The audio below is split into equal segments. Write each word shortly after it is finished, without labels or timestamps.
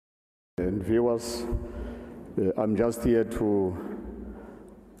And viewers, I'm just here to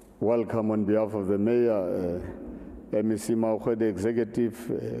welcome on behalf of the Mayor, MEC Makgoe, the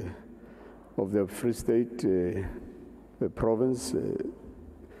executive of the Free State the province,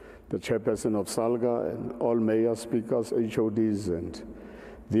 the chairperson of SALGA, and all mayors, speakers, HODs, and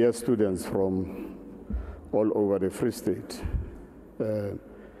their students from all over the Free State.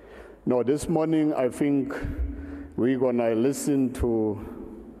 Now, this morning, I think we're gonna listen to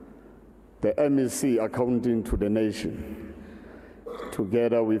the MEC accounting to the nation,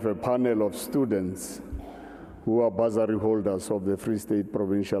 together with a panel of students who are bursary holders of the Free State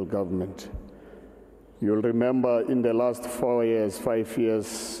Provincial Government. You'll remember in the last 5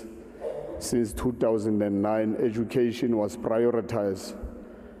 years, since 2009, education was prioritized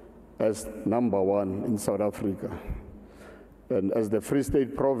as #1 in South Africa. And as the Free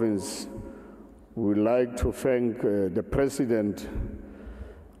State Province, we'd like to thank the President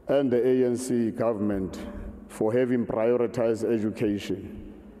and the ANC government for having prioritized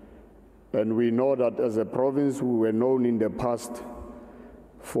education. And we know that as a province, we were known in the past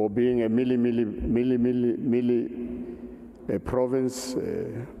for being a a province.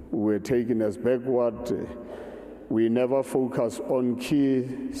 We were taken as backward. We never focus on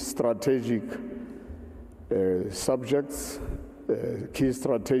key strategic subjects, key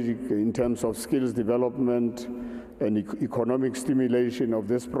strategic in terms of skills development and economic stimulation of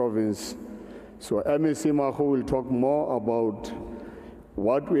this province. So MEC Makgoe will talk more about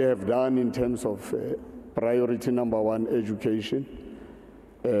what we have done in terms of priority #1, education.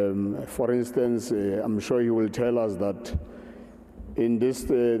 For instance, I'm sure he will tell us that in this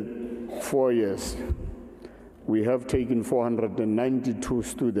 4 years, we have taken 492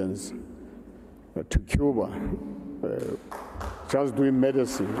 students to Cuba, just doing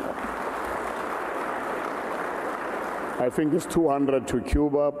medicine. I think it's 200 to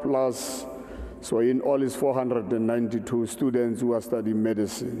Cuba plus, so in all it's 492 students who are studying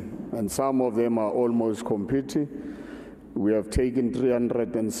medicine, and some of them are almost competing. We have taken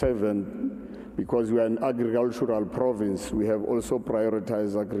 307 because we are an agricultural province. We have also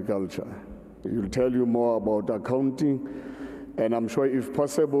prioritized agriculture. He'll tell you more about accounting, and I'm sure if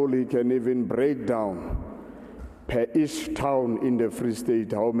possible he can even break down per each town in the Free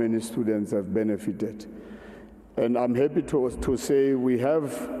State how many students have benefited. And I'm happy to say we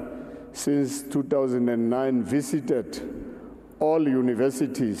have, since 2009, visited all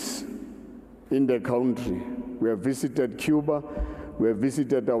universities in the country. We have visited Cuba, we have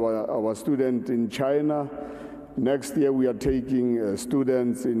visited our students in China. Next year we are taking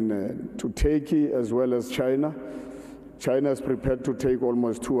students to Turkey as well as China. China is prepared to take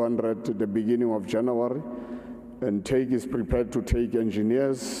almost 200 at the beginning of January, and Turkey is prepared to take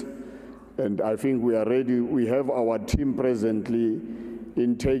engineers. And I think we are ready. We have our team presently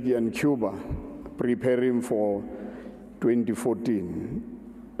in Turkey and Cuba preparing for 2014.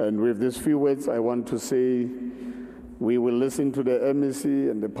 And with these few words, I want to say we will listen to the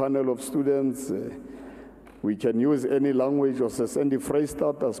MEC and the panel of students. We can use any language, or any phrase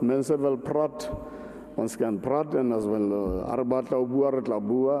that as mensen wil praat, ons kan praat, en as wel arbata ubua re tla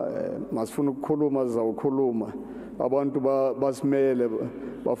bua, masifuna ukukhuluma sizawukhuluma. Abantu basimele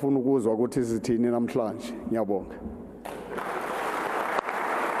bafuna ukuzwa ukuthi sithini namhlanje. Ngiyabonga.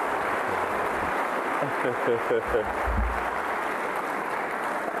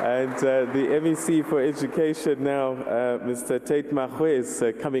 And the MEC for Education now, Mr. Tate Makgoe, is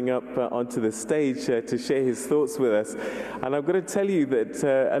coming up onto the stage to share his thoughts with us. And I'm going to tell you that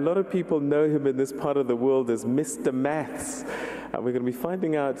a lot of people know him in this part of the world as Mr. Maths. And we're going to be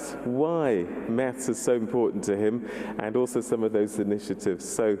finding out why maths is so important to him, and also some of those initiatives.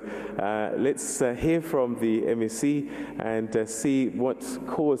 So let's hear from the MEC and see what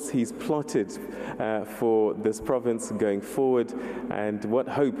course he's plotted for this province going forward, and what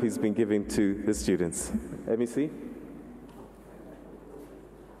hope he's been giving to the students. MEC?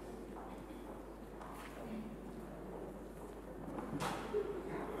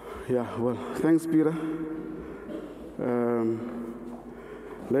 Yeah, well, thanks, Peter.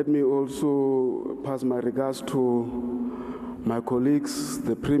 Let me also pass my regards to my colleagues,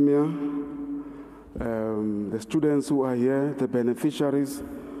 the Premier, the students who are here, the beneficiaries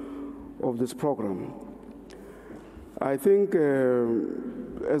of this program. I think,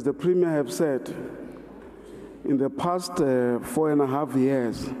 as the Premier have said, in the past 4.5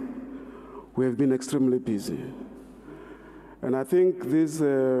 years, we have been extremely busy. And I think these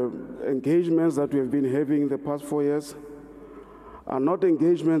engagements that we have been having in the past 4 years are not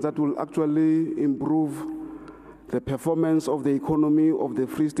engagements that will actually improve the performance of the economy of the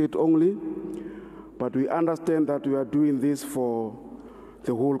Free State only, but we understand that we are doing this for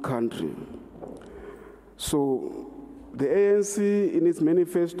the whole country. So the ANC in its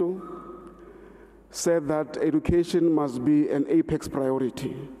manifesto said that education must be an apex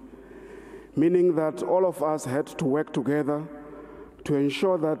priority, meaning that all of us had to work together to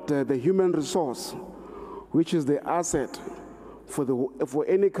ensure that the human resource, which is the asset for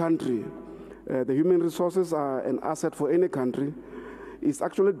any country, the human resources are an asset for any country, is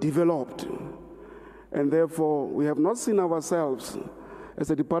actually developed. And therefore, we have not seen ourselves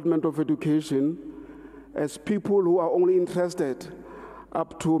as a Department of Education as people who are only interested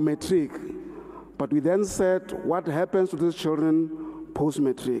up to matric. But we then said, what happens to these children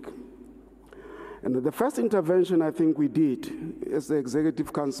post-matric? And the first intervention I think we did as the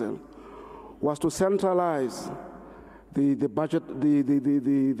Executive Council was to centralize the budget,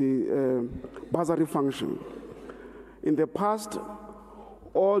 the bursary function. In the past,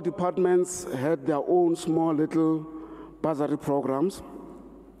 all departments had their own small little bursary programs.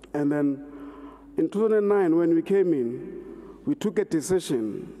 And then in 2009, when we came in, we took a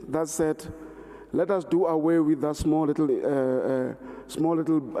decision that said, let us do away with the small little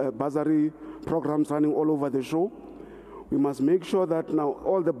bursary programs running all over the show. We must make sure that now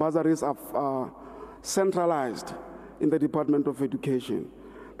all the bursaries are centralized in the Department of Education.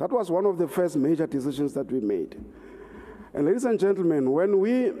 That was one of the first major decisions that we made. And ladies and gentlemen, when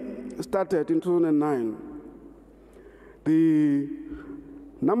we started in 2009, the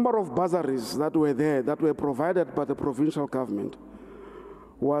number of bursaries that were there, that were provided by the provincial government,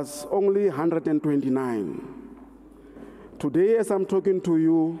 was only 129. Today, as I'm talking to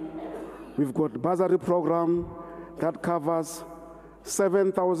you, we've got a bursary program that covers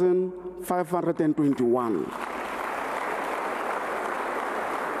 7,521.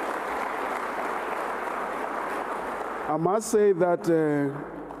 I must say that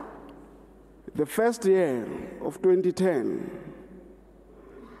the first year of 2010,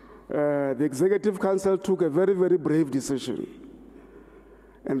 the Executive Council took a very, very brave decision.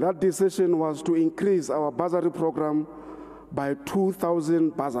 And that decision was to increase our bursary program by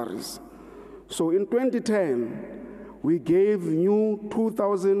 2,000 bursaries. So in 2010, we gave new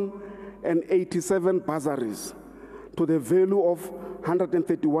 2,087 bursaries to the value of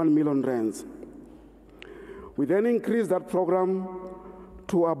 131 million rands. We then increased that program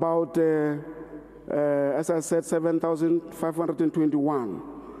to about, as I said, 7,521.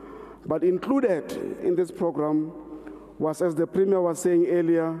 But included in this program was, as the Premier was saying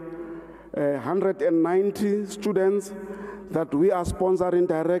earlier, 190 students that we are sponsoring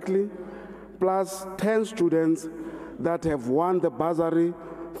directly, plus 10 students that have won the bursary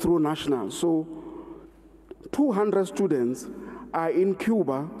through national. So 200 students are in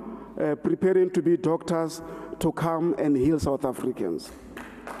Cuba preparing to be doctors to come and heal South Africans.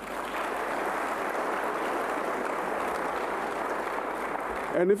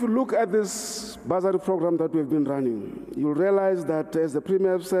 And if you look at this bursary program that we've been running, you'll realize that, as the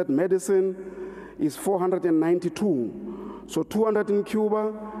Premier said, medicine is 492. So 200 in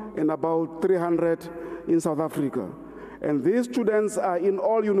Cuba and about 300 in South Africa. And these students are in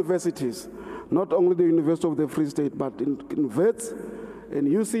all universities, not only the University of the Free State, but in WITS, in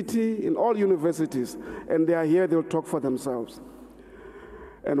UCT, in all universities. And they are here, they'll talk for themselves.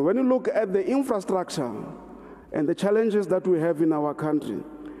 And when you look at the infrastructure and the challenges that we have in our country,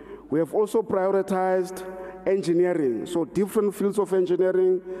 we have also prioritized engineering, so different fields of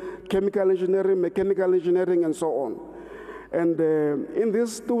engineering, chemical engineering, mechanical engineering, and so on. And in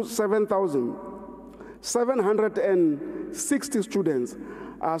these 7,760 students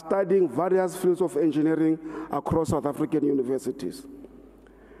are studying various fields of engineering across South African universities.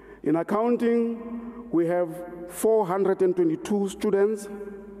 In accounting, we have 422 students.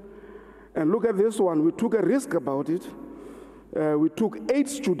 And look at this one, we took a risk about it. We took 8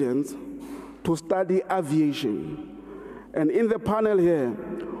 students to study aviation. And in the panel here,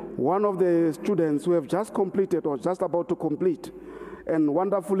 one of the students who have just completed or just about to complete, and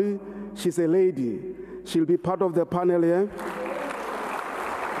wonderfully, she's a lady. She'll be part of the panel here.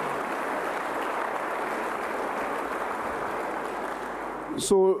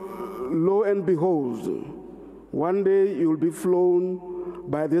 So, lo and behold, one day you'll be flown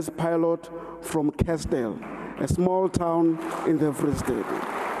by this pilot from Castell, a small town in the Free State.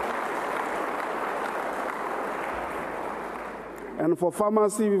 And for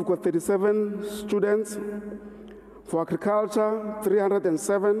pharmacy, we've got 37 students. For agriculture,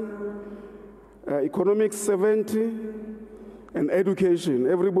 307. Economics, 70. And education.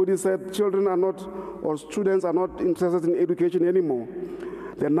 Everybody said children are not, or students are not interested in education anymore.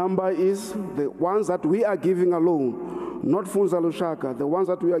 The number is the ones that we are giving alone, not Funza Lushaka, the ones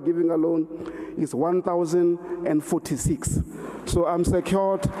that we are giving alone is 1,046. So I'm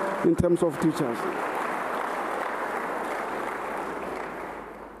secured in terms of teachers.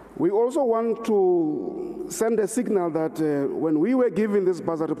 We also want to send a signal that when we were given this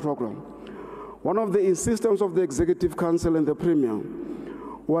bursary program, one of the insistence of the Executive Council and the Premier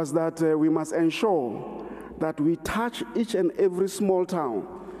was that we must ensure that we touch each and every small town.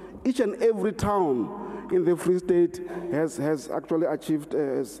 Each and every town in the Free State has actually achieved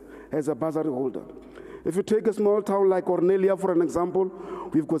as a bursary holder. If you take a small town like Cornelia, for an example,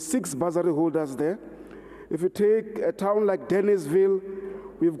 we've got 6 bursary holders there. If you take a town like Dennisville,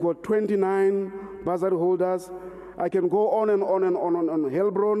 we've got 29 bursary holders. I can go on and on and on.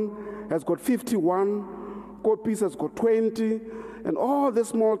 Helbron has got 51, Kopis has got 20, and all the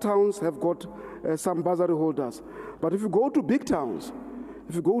small towns have got some bursary holders. But if you go to big towns,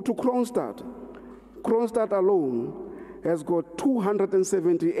 if you go to Kronstadt alone has got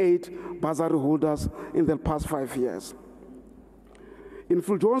 278 bursary holders in the past 5 years. In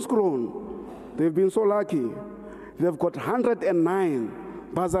Viljoenskroon, they've been so lucky. They've got 109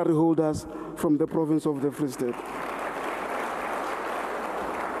 bursary holders from the province of the Free State.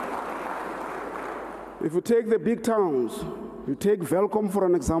 If you take the big towns, you take Velkom for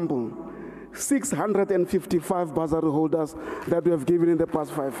an example, 655 bursary holders that we have given in the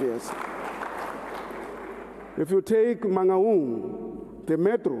past 5 years. If you take Mangaung, the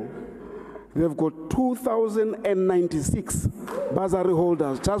metro, they've got 2,096 bursary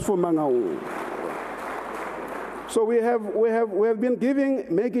holders just for Mangaung. So we have been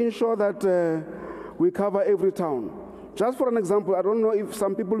making sure that we cover every town. Just for an example, I don't know if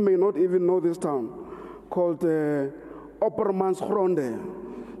some people may not even know this town called Oppermansgronde.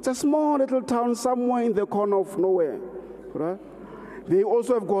 It's a small little town somewhere in the corner of nowhere, right? They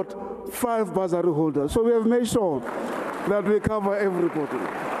also have got 5 bursary holders. So we have made sure that we cover everybody.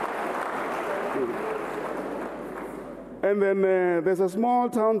 And then there's a small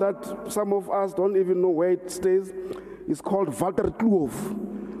town that some of us don't even know where it stays. It's called Waterkloof,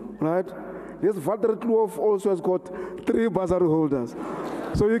 right? This Waterkloof also has got 3 bursary holders.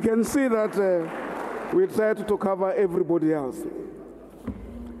 So you can see that we tried to cover everybody else.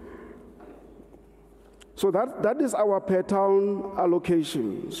 So that is our per town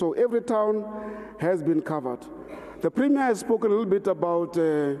allocation. So every town has been covered. The Premier has spoken a little bit about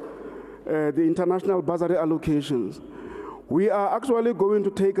the international bursary allocations. We are actually going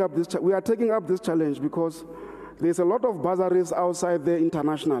to take up this, we are taking up this challenge because there's a lot of bursaries outside there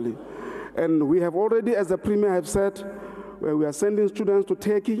internationally. And we have already, as the Premier have said, we are sending students to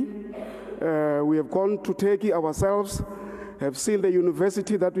Turkey. We have gone to Turkey ourselves, have seen the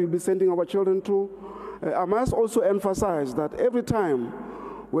university that we'll be sending our children to. I must also emphasize that every time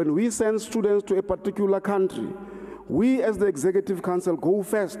when we send students to a particular country, we as the Executive Council go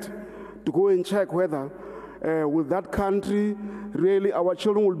first to go and check whether with that country, really our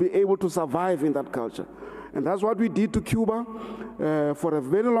children will be able to survive in that culture. And that's what we did to Cuba. For a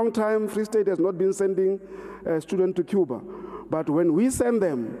very long time, Free State has not been sending students to Cuba. But when we send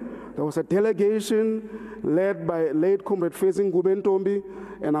them, there was a delegation led by late Comrade Facing Gubentombi,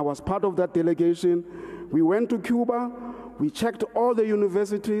 and I was part of that delegation. We went to Cuba, we checked all the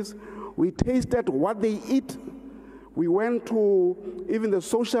universities, we tasted what they eat. We went to even the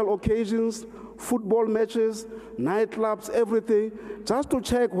social occasions, football matches, nightclubs, everything, just to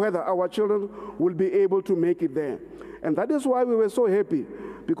check whether our children will be able to make it there. And that is why we were so happy,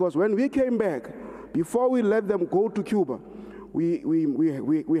 because when we came back, before we let them go to Cuba,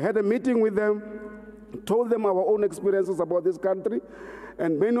 we had a meeting with them, told them our own experiences about this country,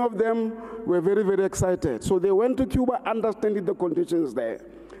 and many of them were very, very excited. So they went to Cuba understanding the conditions there.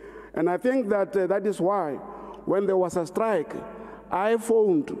 And I think that that is why, when there was a strike, I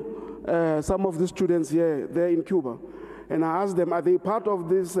phoned some of the students there in Cuba, and I asked them, are they part of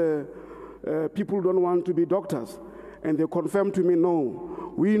this people who don't want to be doctors? And they confirmed to me,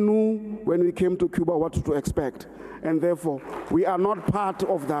 no. We knew when we came to Cuba what to expect, and therefore we are not part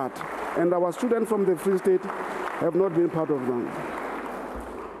of that. And our students from the Free State have not been part of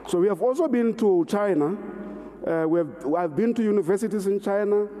that. So we have also been to China. I've been to universities in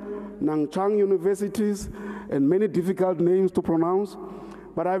China, Nanchang universities, and many difficult names to pronounce.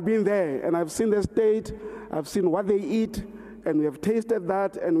 But I've been there, and I've seen the state, I've seen what they eat, and we have tasted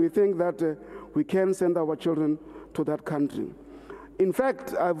that, and we think that we can send our children to that country. In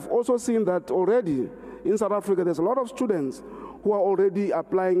fact, I've also seen that already in South Africa, there's a lot of students who are already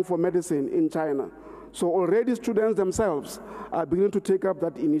applying for medicine in China. So already students themselves are beginning to take up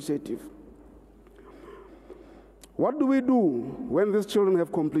that initiative. What do we do when these children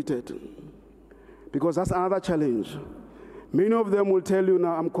have completed? Because that's another challenge. Many of them will tell you,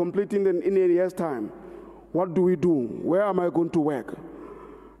 now I'm completing in a year's time. What do we do? Where am I going to work?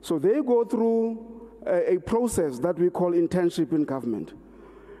 So they go through a process that we call internship in government.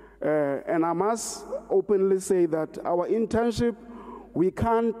 And I must openly say that our internship, we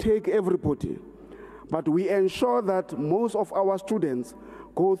can't take everybody, but we ensure that most of our students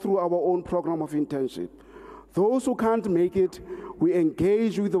go through our own program of internship. Those who can't make it, we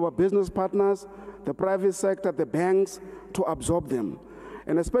engage with our business partners, the private sector, the banks, to absorb them.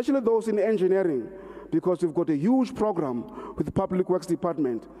 And especially those in engineering, because we've got a huge program with the Public Works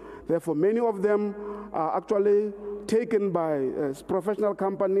Department. Therefore, many of them are actually taken by professional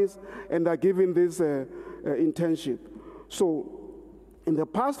companies and are given this internship. So in the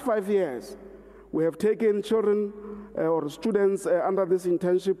past 5 years, we have taken children or students under this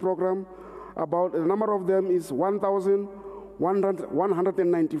internship program. About the number of them is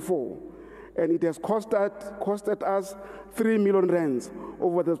 1,194. And it has costed us 3 million rands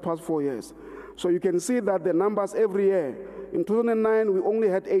over the past 4 years. So you can see that the numbers every year. In 2009, we only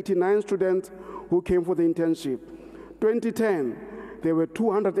had 89 students who came for the internship. 2010, there were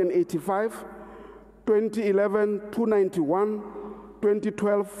 285. 2011, 291.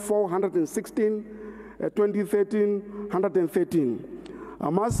 2012, 416. 2013, 113. I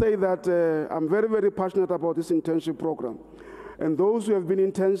must say that I'm very, very passionate about this internship program. And those who have been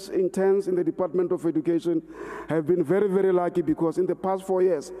interns in the Department of Education have been very, very lucky, because in the past 4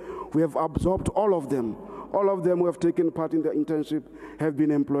 years, we have absorbed all of them. All of them who have taken part in the internship have been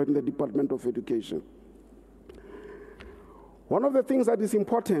employed in the Department of Education. One of the things that is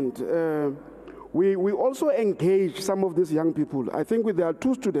important, we also engage some of these young people. I think there are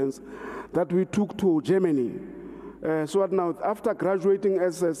 2 students that we took to Germany. So that now, after graduating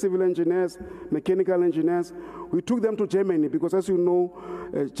as civil engineers, mechanical engineers, we took them to Germany, because as you know,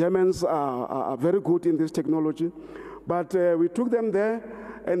 Germans are very good in this technology. But we took them there,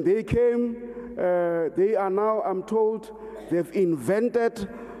 and they came. They are now, I'm told, they've invented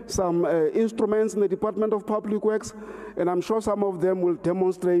some instruments in the Department of Public Works, and I'm sure some of them will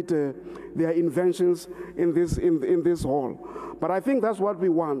demonstrate their inventions in this hall. But I think that's what we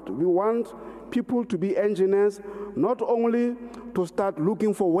want. We want people to be engineers, not only to start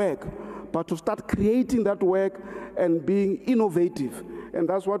looking for work, but to start creating that work and being innovative. And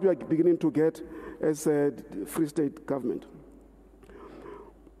that's what we are beginning to get as a Free State government.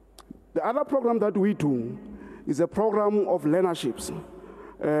 The other program that we do is a program of learnerships.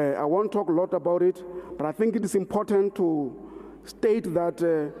 I won't talk a lot about it, but I think it is important to state that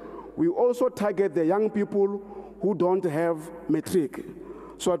we also target the young people who don't have matric,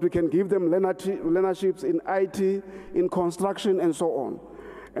 so that we can give them learnerships in IT, in construction, and so on.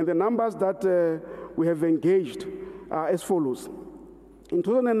 And the numbers that we have engaged are as follows. In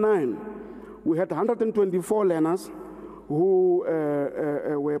 2009, we had 124 learners who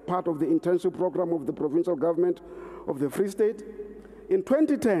were part of the internship program of the provincial government of the Free State. In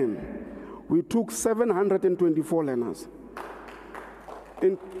 2010, we took 724 learners.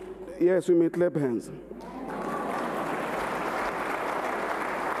 Yes, we may clap hands.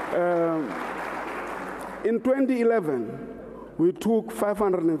 In 2011, we took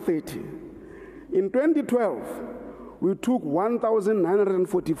 530. In 2012, we took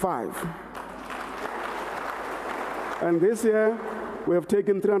 1,945. And this year, we have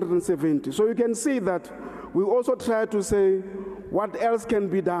taken 370. So you can see that we also try to say what else can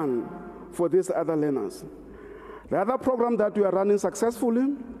be done for these other learners. The other program that we are running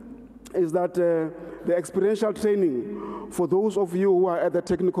successfully is that the experiential training for those of you who are at the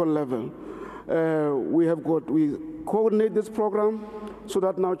technical level. We coordinate this program so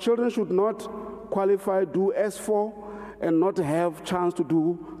that now children should not qualify, do S4, and not have chance to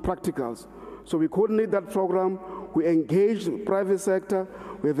do practicals. So we coordinate that program. We engage the private sector.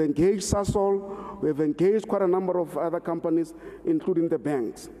 We have engaged Sasol. We have engaged quite a number of other companies, including the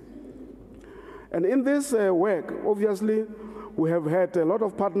banks. And in this work, obviously, we have had a lot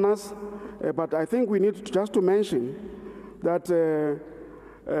of partners, but I think we need just to mention that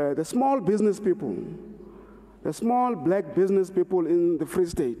the small business people, the small black business people in the Free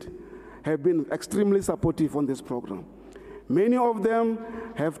State have been extremely supportive on this program. Many of them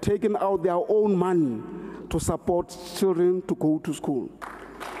have taken out their own money to support children to go to school.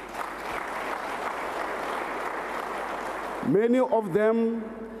 Many of them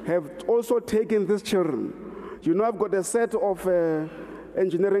have also taken these children. You know, I've got a set of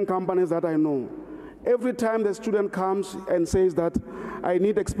engineering companies that I know. Every time the student comes and says that I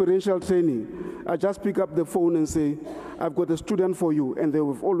need experiential training, I just pick up the phone and say, I've got a student for you, and they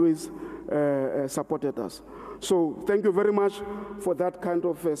have always supported us. So thank you very much for that kind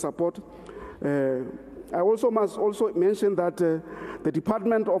of support. I also must also mention that the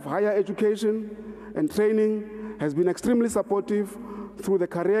Department of Higher Education and Training has been extremely supportive through the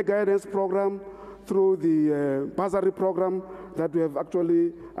career guidance program, through the bursary program that we have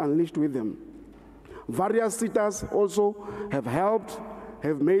actually unleashed with them. Various SETAs also have helped,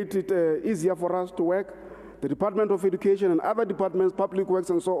 have made it easier for us to work. The Department of Education and other departments, Public Works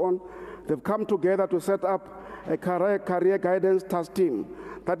and so on, they've come together to set up a career guidance task team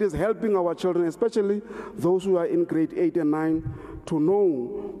that is helping our children, especially those who are in grade 8 and 9, to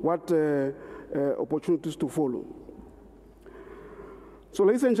know what opportunities to follow. So,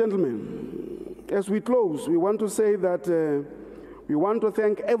 ladies and gentlemen, as we close, we want to say that we want to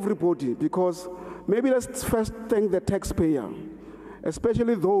thank everybody, because maybe let's first thank the taxpayer,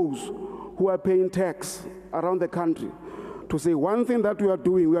 especially those who are paying tax around the country, to say one thing that we are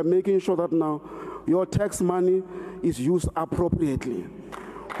doing, we are making sure that now your tax money is used appropriately.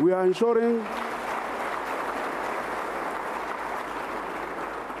 We are ensuring,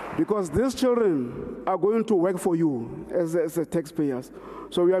 because these children are going to work for you as the taxpayers.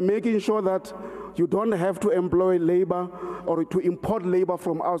 So we are making sure that you don't have to employ labor or to import labor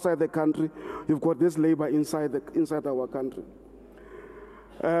from outside the country. You've got this labor inside our country.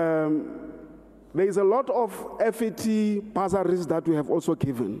 There is a lot of FET bursaries that we have also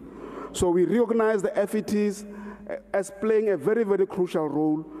given. So we recognize the FETs as playing a very, very crucial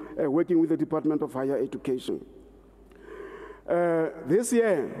role working with the Department of Higher Education. This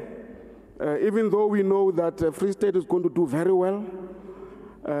year, even though we know that Free State is going to do very well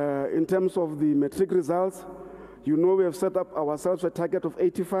in terms of the matric results, you know we have set up ourselves a target of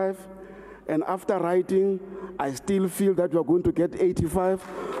 85, and after writing, I still feel that we are going to get 85,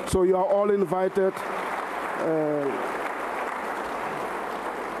 so you are all invited.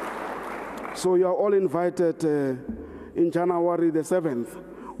 So you are all invited in January the 7th.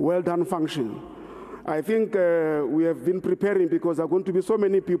 Well done function. I think we have been preparing, because there are going to be so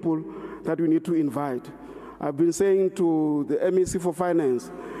many people that we need to invite. I've been saying to the MEC for Finance,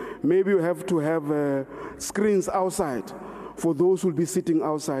 maybe we have to have screens outside for those who will be sitting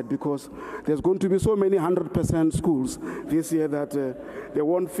outside, because there's going to be so many 100% schools this year that they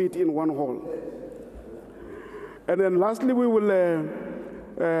won't fit in one hall. And then lastly, we will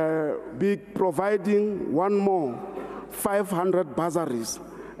be providing one more 500 bursaries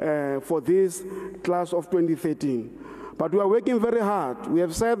for this class of 2013. But we are working very hard. We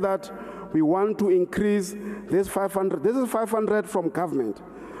have said that we want to increase this 500. This is 500 from government.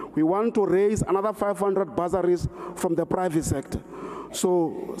 We want to raise another 500 bursaries from the private sector.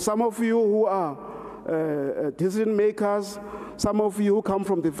 So some of you who are decision makers, some of you who come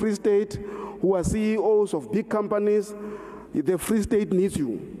from the Free State, who are CEOs of big companies, the Free State needs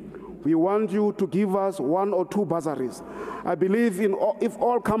you. We want you to give us 1 or 2 bursaries. I believe if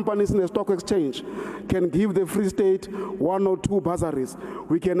all companies in the stock exchange can give the Free State 1 or 2 bursaries,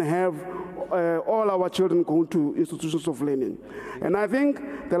 we can have all our children go to institutions of learning. And I think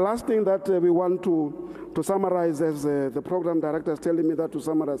the last thing that we want to summarize, as the program director is telling me that to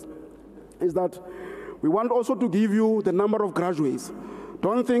summarize, is that we want also to give you the number of graduates.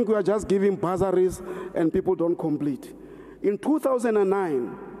 Don't think we are just giving bursaries and people don't complete. In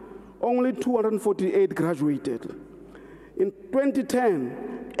 2009, only 248 graduated. In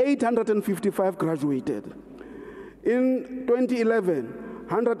 2010, 855 graduated. In 2011,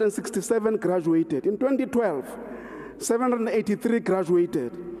 167 graduated. In 2012, 783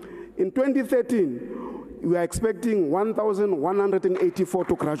 graduated. In 2013, we are expecting 1,184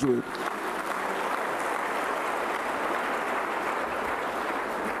 to graduate.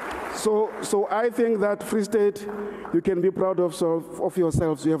 So I think that Free State, you can be proud of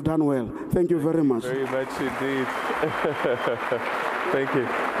yourselves. You have done well. Thank you very much. Very much indeed. Thank you.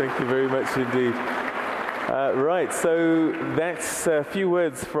 Thank you very much indeed. Right, so that's a few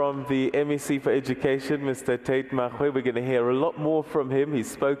words from the MEC for Education, Mr. Tate Makgoe. We're going to hear a lot more from him. He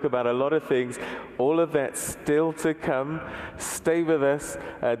spoke about a lot of things. All of that still to come. Stay with us.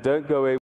 Don't go away.